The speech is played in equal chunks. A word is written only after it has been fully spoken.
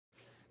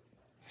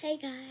Hey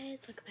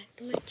guys, welcome back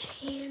to my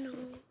channel.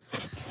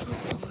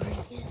 Before I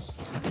get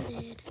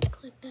started,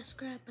 click that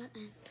subscribe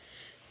button,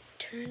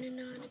 turn on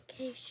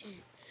notification,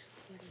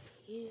 put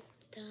a huge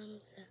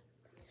thumbs up.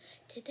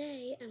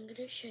 Today I'm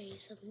gonna show you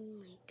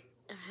something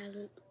I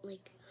haven't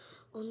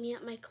only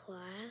at my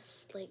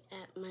class,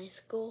 at my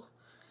school.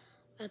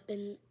 I've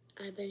been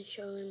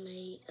showing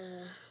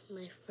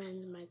my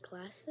friends my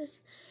classes,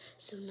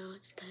 so now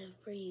it's time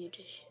for me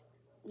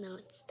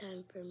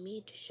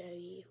to show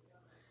you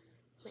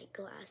my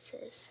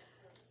glasses.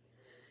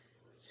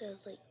 So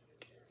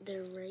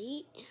they're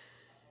right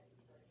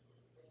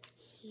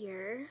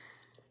here,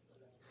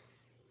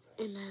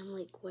 and I'm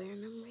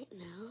wearing them right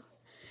now.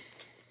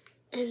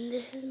 And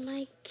this is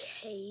my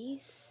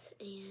case,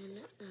 and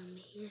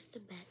here's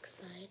the back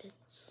side.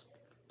 It's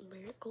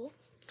very cool.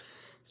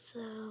 So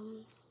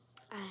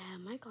I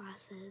have my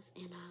glasses,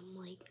 and I'm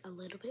a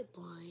little bit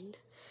blind.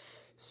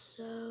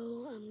 So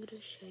I'm gonna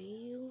show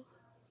you.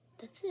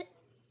 That's it.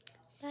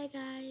 Bye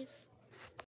guys.